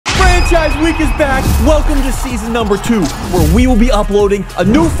Franchise Week is back. Welcome to season number 2, where we will be uploading a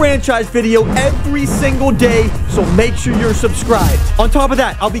new franchise video every single day, so make sure you're subscribed. On top of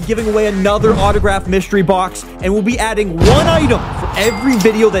that, I'll be giving away another autograph mystery box, and we'll be adding one item for every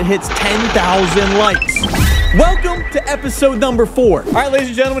video that hits 10,000 likes. Welcome to episode number 4. All right, ladies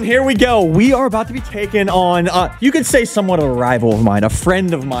and gentlemen, here we go. We are about to be taking on, you could say somewhat of a rival of mine, a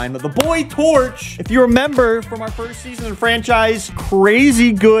friend of mine, the boy Torch. If you remember from our first season of franchise,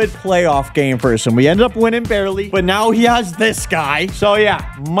 crazy good playoff game person. We ended up winning barely, but now he has this guy. So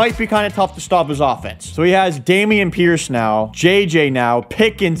yeah, might be kind of tough to stop his offense. So he has Damian Pierce now, JJ now,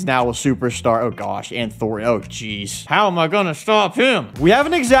 Pickens now a superstar. Oh gosh, and Thornton. Oh geez. How am I gonna stop him? We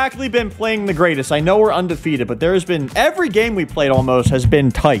haven't exactly been playing the greatest. I know we're undefeated, but there has been every game we played almost has been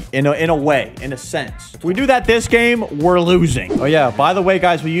tight in a way, in a sense. If we do that this game, we're losing. Oh yeah, by the way,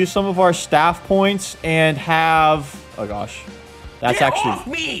 guys, we used some of our staff points and have, oh gosh, that's Get actually off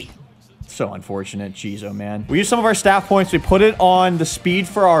me! So unfortunate. Jeez, oh man. We used some of our staff points. We put it on the speed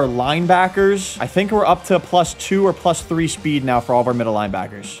for our linebackers. I think we're up to +2 or +3 speed now for all of our middle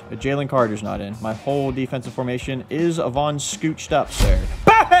linebackers. But Jalen Carter's not in. My whole defensive formation is Avon scooched up, sir.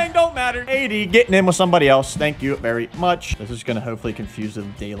 Bang! Don't matter. 80 getting in with somebody else. Thank you very much. This is going to hopefully confuse the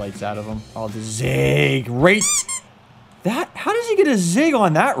daylights out of him. Oh, the zig. Right. How does he get a zig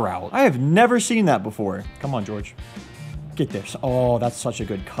on that route? I have never seen that before. Come on, George. Get there. Oh, that's such a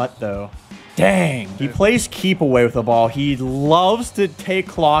good cut, though. Dang. He plays keep away with the ball. He loves to take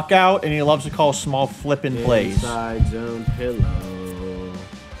clock out, and he loves to call small flipping plays. Inside zone pillow.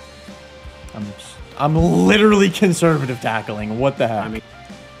 I'm literally conservative tackling. What the heck? I mean,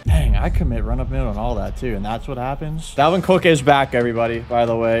 dang, I commit run up middle and all that too, and that's what happens. Dalvin Cook is back, everybody, by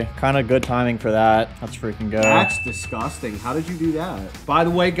the way. Kind of good timing for that. Let's freaking go. that's disgusting. How did you do that? By the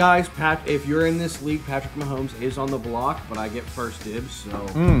way, guys, if you're in this league, Patrick Mahomes is on the block, but I get first dibs, so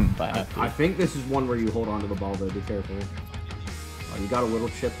I think this is one where you hold on to the ball, though. Be careful. Oh, you got a little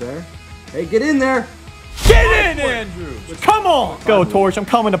chip there. Hey, get in there. Get in, Andrews! Come on! Go, Torch. I'm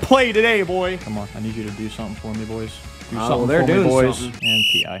coming to play today, boy. Come on. I need you to do something for me, boys. Do something they're for doing me, boys. something. And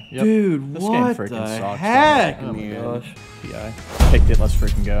PI. Yep. Dude, this what game freaking the sucks. heck, Oh my man? gosh. PI. Picked it. Let's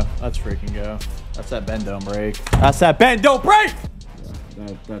freaking go. Let's freaking go. That's that bend, don't break. That's that bend, don't break!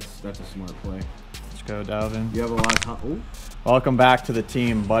 Yeah, that's a smart play. Let's go, Dalvin. You have a lot of time. Ooh. Welcome back to the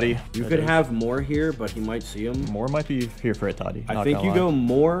team, buddy. You could have more here, but he might see him. More might be here for it, Toddy. I think you go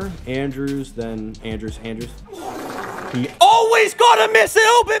more Andrews than Andrews. He always gotta miss an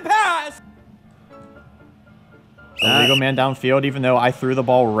open pass! Illegal man downfield, even though I threw the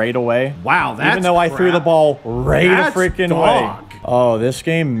ball right away. Wow, that's Even though I threw the ball right a freaking dog. way. Oh, this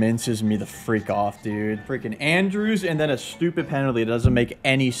game minces me the freak off, dude. Freaking Andrews and then a stupid penalty. It doesn't make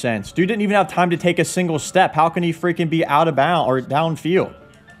any sense. Dude didn't even have time to take a single step. How can he freaking be out of bounds or downfield?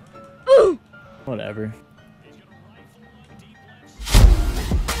 Whatever.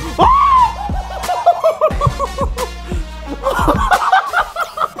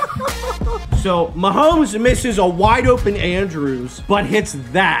 So Mahomes misses a wide open Andrews, but hits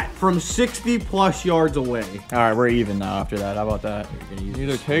that from 60+ yards away. All right, we're even now after that. How about that?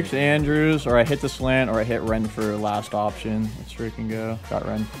 Either takes Andrews, or I hit the slant, or I hit Ren for last option. Let's freaking go. Got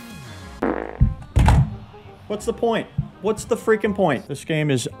Ren. What's the point? What's the freaking point? This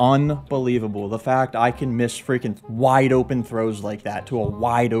game is unbelievable. The fact I can miss freaking wide open throws like that to a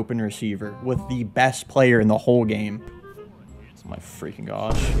wide open receiver with the best player in the whole game. Oh my freaking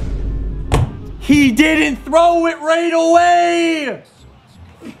gosh. He didn't throw it right away!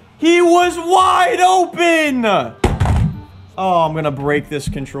 He was wide open! Oh, I'm gonna break this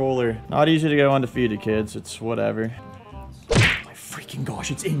controller. Not easy to go undefeated, kids. It's whatever. My freaking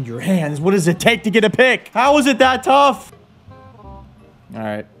gosh, it's in your hands. What does it take to get a pick? How is it that tough?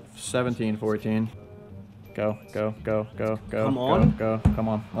 Alright, 17-14. Go, go, go, go, go. Come on. Go. Come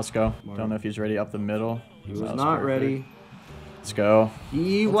on, let's go. Don't know if he's ready up the middle. He was not ready. Let's go.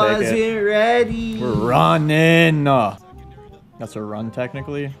 He wasn't ready. We're running. That's a run,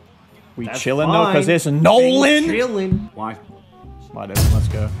 technically. We chilling, though, because it's Nolan. Chilling. Why? Wide open. Let's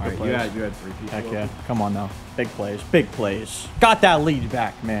go. All right, you had 3 people. Heck yeah. Come on, now. Big plays. Big plays. Got that lead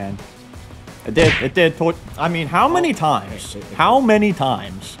back, man. It did. It did. I mean, how many times? How many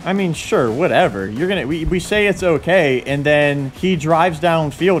times? I mean, sure, whatever. You're gonna. We say it's okay, and then he drives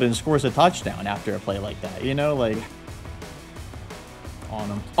downfield and scores a touchdown after a play like that. You know, like. On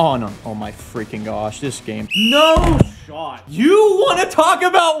him. On him. Oh my freaking gosh. This game. No shot. You want to talk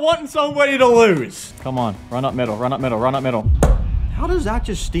about wanting somebody to lose. Come on. Run up middle. Run up middle. Run up middle. How does that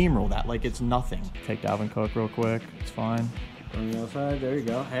just steamroll that like it's nothing? Take Dalvin Cook real quick. It's fine. On the outside. There you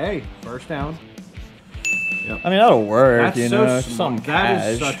go. Hey, first down. Yep. I mean, that'll work, That's you so know, smart. some That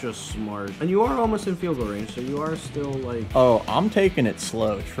is cash. such a smart. And you are almost in field goal range, so you are still like. Oh, I'm taking it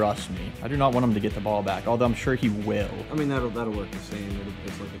slow, trust me. I do not want him to get the ball back, although I'm sure he will. I mean, that'll work the same.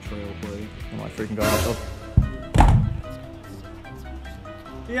 It's like a trail play. Oh my freaking gosh.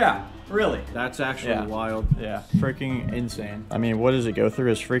 Yeah, really. That's actually wild. Yeah, freaking insane. I mean, what does it go through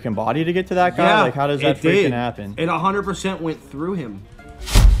his freaking body to get to that guy? Yeah, Like, how does that freaking happen? It 100% went through him.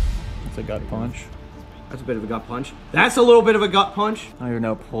 It's a gut punch. That's a bit of a gut punch. That's a little bit of a gut punch. I don't even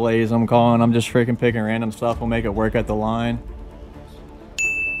know plays I'm calling. I'm just freaking picking random stuff. We'll make it work at the line.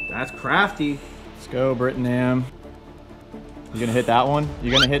 That's crafty. Let's go, Brittingham. You gonna hit that one?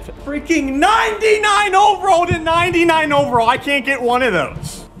 You gonna hit freaking 99 overall to 99 overall? I can't get one of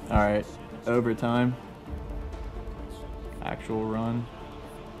those. All right, overtime. Actual run.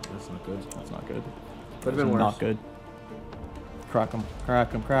 That's not good. That's not good. Could have been worse. Not good. Crack him,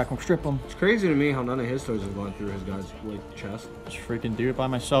 crack him, crack him, strip him. It's crazy to me how none of his toes have gone through his guy's like chest. Just freaking do it by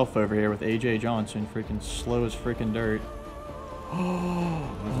myself over here with AJ Johnson, freaking slow as freaking dirt.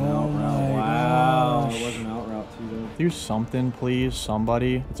 Oh my wow. It was an out route too though. Do something, please,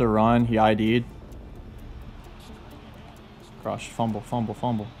 somebody. It's a run. He ID'd. Gosh, fumble, fumble,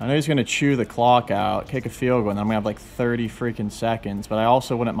 fumble. I know he's gonna chew the clock out, kick a field goal, and then I'm gonna have like 30 freaking seconds. But I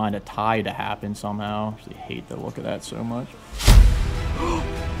also wouldn't mind a tie to happen somehow. I hate the look of that so much.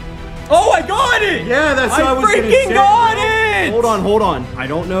 Oh, I got it! Yeah, that's what I was gonna say. freaking got it! Hold on. I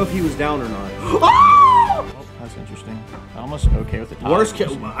don't know if he was down or not. Oh! That's interesting. I'm almost okay with the tie. Worst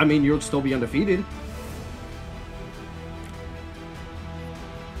case, I mean, you'll still be undefeated.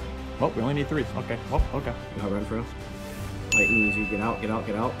 Oh, we only need 3. Okay. Oh, okay. You got Renfro. Light and easy. Get out, get out,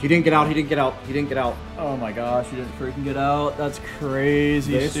 get out. He didn't get out, he didn't get out, he didn't get out. Oh my gosh, he didn't freaking get out. That's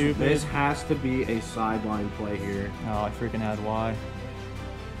crazy stupid. This has to be a sideline play here. Oh, I freaking had Y.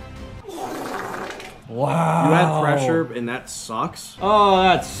 Wow. You had pressure, and that sucks. Oh,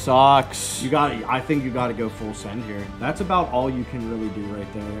 that sucks. I think you got to go full send here. That's about all you can really do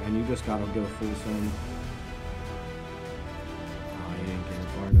right there, and you just got to go full send. Oh, you didn't get it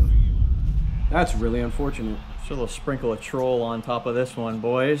far enough. That's really unfortunate. Should a little sprinkle of troll on top of this one,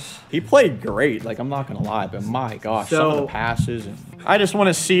 boys. He played great, like I'm not gonna lie, but my gosh, some of the passes. And I just want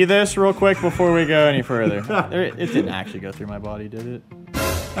to see this real quick before we go any further. It didn't actually go through my body, did it?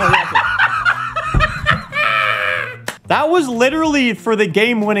 That was literally for the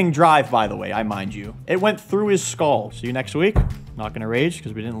game-winning drive, by the way, I mind you. It went through his skull. See you next week. Not gonna rage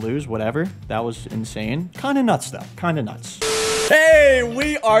because we didn't lose, whatever. That was insane. Kind of nuts, though. Kind of nuts. Hey,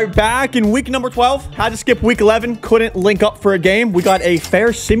 we are back in week number 12. Had to skip week 11. Couldn't link up for a game. We got a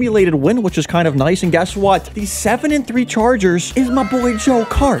fair simulated win, which is kind of nice. And guess what? The 7-3 Chargers is my boy Joe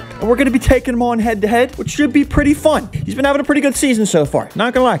Cart. And we're going to be taking him on head-to-head, which should be pretty fun. He's been having a pretty good season so far.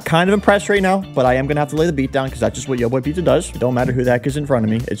 Not going to lie, kind of impressed right now. But I am going to have to lay the beat down because that's just what YoBoy Pizza does. It don't matter who the heck is in front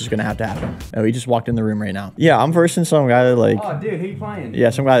of me. It's just going to have to happen. Oh, he just walked in the room right now. Yeah, I'm versing some guy that like... Oh, dude, who you playing? Yeah,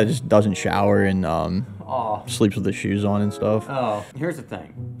 some guy that just doesn't shower and sleeps with his shoes on and stuff. Oh, here's the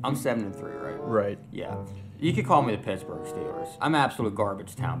thing. I'm 7-3, right? Right. Yeah. You could call me the Pittsburgh Steelers. I'm absolute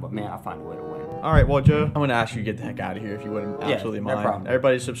garbage town, but man, I find a way to win. All right, well, Joe, I'm going to ask you to get the heck out of here if you wouldn't absolutely no mind. problem.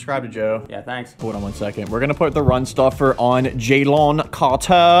 Everybody subscribe to Joe. Yeah, thanks. Hold on one second. We're going to put the run stuffer on Jalen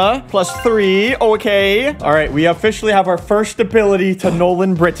Carter. +3. Okay. All right, we officially have our first ability to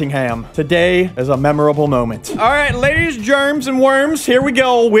Nolan Brittingham. Today is a memorable moment. All right, ladies, germs, and worms, here we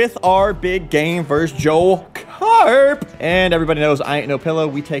go with our big game versus Joe Carp. And everybody knows I ain't no pillow.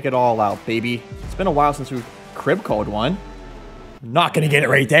 We take it all out, baby. It's been a while since we've crib called one. Not gonna get it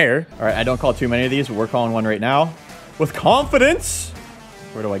right there. All right, I don't call too many of these, but we're calling one right now with confidence.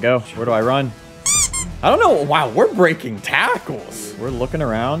 Where do I go? Where do I run? I don't know. Wow, we're breaking tackles. We're looking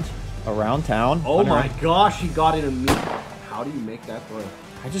around town. Oh my gosh, he got it immediately. How do you make that throw?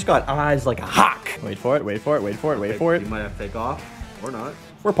 I just got eyes like a hawk. Wait for it, wait for it, wait for it, wait for it. You might have to take off or not.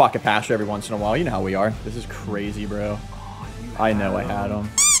 We're pocket passer every once in a while. You know how we are. This is crazy, bro. I know I had him.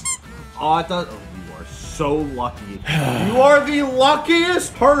 Oh, I thought... you are so lucky. You are the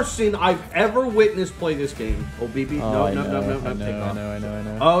luckiest person I've ever witnessed play this game. Oh, BB. No, I no, know, no, no, no. Take off. I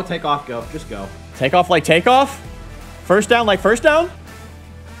know. Oh, take off, go. Just go. Take off like take off? First down like first down?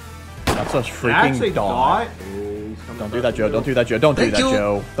 That's a freaking dot. Don't do that, Joe. Don't do that, Joe. Don't do that,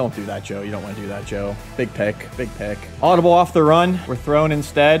 Joe. Don't do that, Joe. You don't want to do that, Joe. Big pick. Big pick. Audible off the run. We're thrown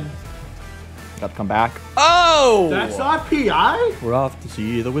instead. Got to come back. Oh! That's not PI? We're off to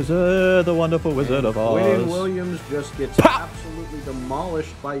see the wizard, the wonderful Wizard of Oz. Quinn Williams just gets absolutely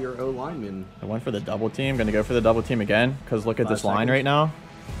demolished by your O-lineman. I went for the double team. Gonna go for the double team again because look at this line right now.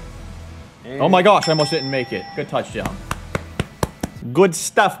 And oh my gosh, I almost didn't make it. Good touchdown. Good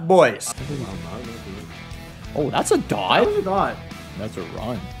stuff, boys. Oh, that's a dot. That was a dot. That's a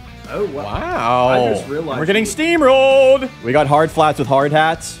run. Oh, wow. Wow. I just realized. We're getting steamrolled. We got hard flats with hard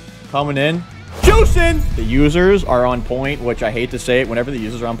hats coming in. Juicing! The users are on point, which I hate to say it. Whenever the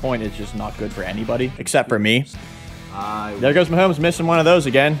users are on point, it's just not good for anybody, except for me. There goes Mahomes missing one of those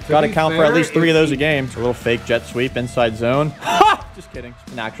again. Got to count for at least 3 of those a game. It's a little fake jet sweep inside zone. Ha! Just kidding.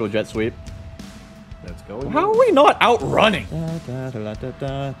 An actual jet sweep. Let's go. How are we not outrunning?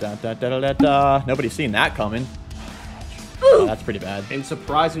 Nobody's seen that coming. Oh, that's pretty bad. In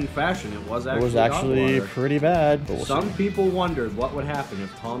surprising fashion, it was actually pretty bad. Some people wondered what would happen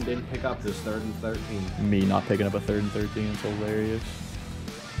if Tom didn't pick up this 3rd and 13. Me not picking up a 3rd and 13 is hilarious.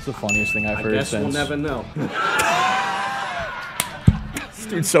 It's the funniest thing I've heard guess since. We'll never know. This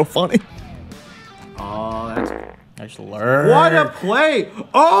dude's so funny. Oh, that's... Nice lurk. What a play!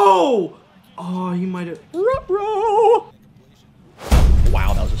 Oh! Oh, he might have... Ruh-roh.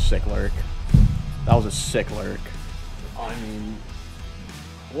 Wow, that was a sick lurk. That was a sick lurk. I mean...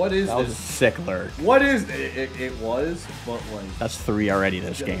 What is that this? Was a sick lurk. What is... It was, but like... That's 3 already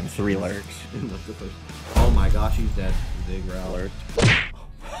this game. 3 lurks. Oh my gosh, he's dead. Big route. Lurk.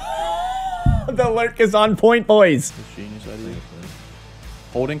 The lurk is on point, boys. Genius idea.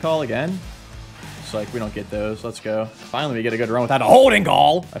 Holding call again? It's like we don't get those. Let's go. Finally, we get a good run without a holding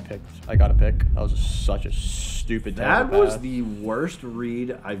call. I got a pick. That was such a stupid tackle. That was the worst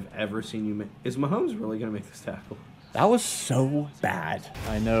read I've ever seen you make. Is Mahomes really going to make this tackle? That was so bad.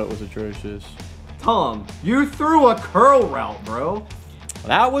 I know it was atrocious. Tom, you threw a curl route, bro.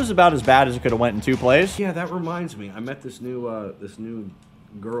 That was about as bad as it could have went in 2 plays. Yeah, that reminds me. I met this new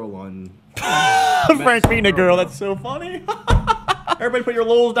girl on... French meeting a girl. That's so funny. Everybody put your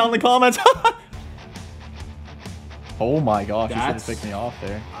lols down in the comments. Oh my gosh, you should have picked me off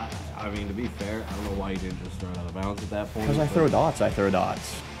there. I mean, to be fair, I don't know why you didn't just throw it out of bounds at that point. Because I throw dots.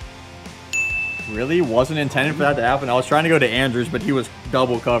 Really? Wasn't intended for that to happen. I was trying to go to Andrews, but he was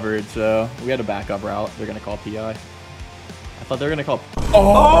double covered, so we had a backup route. They're going to call PI. I thought they were going to call...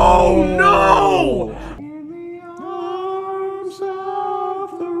 Oh, no! In the arms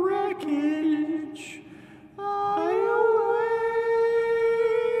of the wreckage,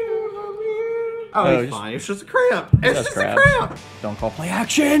 Oh, he's fine. It's just a cramp. It's just a cramp. Don't call play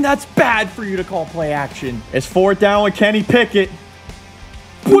action. That's bad for you to call play action. It's 4th down with Kenny Pickett.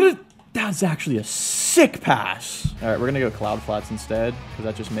 That's actually a sick pass. All right, we're going to go cloud flats instead because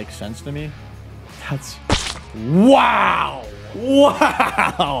that just makes sense to me. That's... Wow.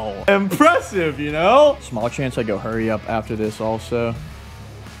 Wow. Impressive, you know? Small chance I go hurry up after this also.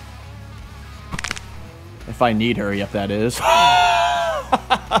 If I need hurry up, that is.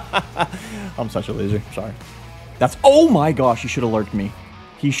 I'm such a loser. Sorry. That's... Oh my gosh, he should have lurked me.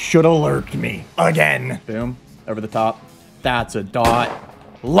 He should have lurked me. Again. Boom. Over the top. That's a dot.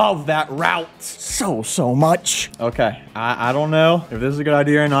 Love that route so much. Okay, I don't know if this is a good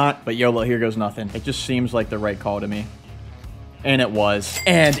idea or not, but YOLO, here goes nothing. It just seems like the right call to me. And it was.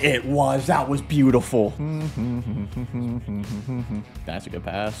 And it was. That was beautiful. That's a good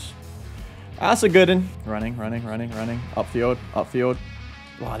pass. That's a good one. Running. Upfield.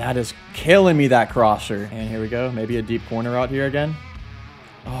 Wow, that is killing me, that crosser. And here we go. Maybe a deep corner out here again.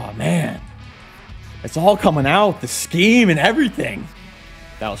 Oh, man. It's all coming out. The scheme and everything.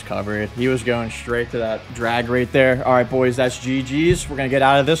 That was covered. He was going straight to that drag right there. All right, boys, that's GG's. We're going to get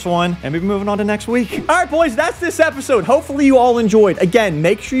out of this one and we'll be moving on to next week. All right, boys, that's this episode. Hopefully you all enjoyed. Again,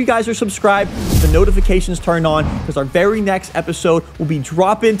 make sure you guys are subscribed, the notifications turned on, because our very next episode will be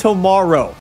dropping tomorrow.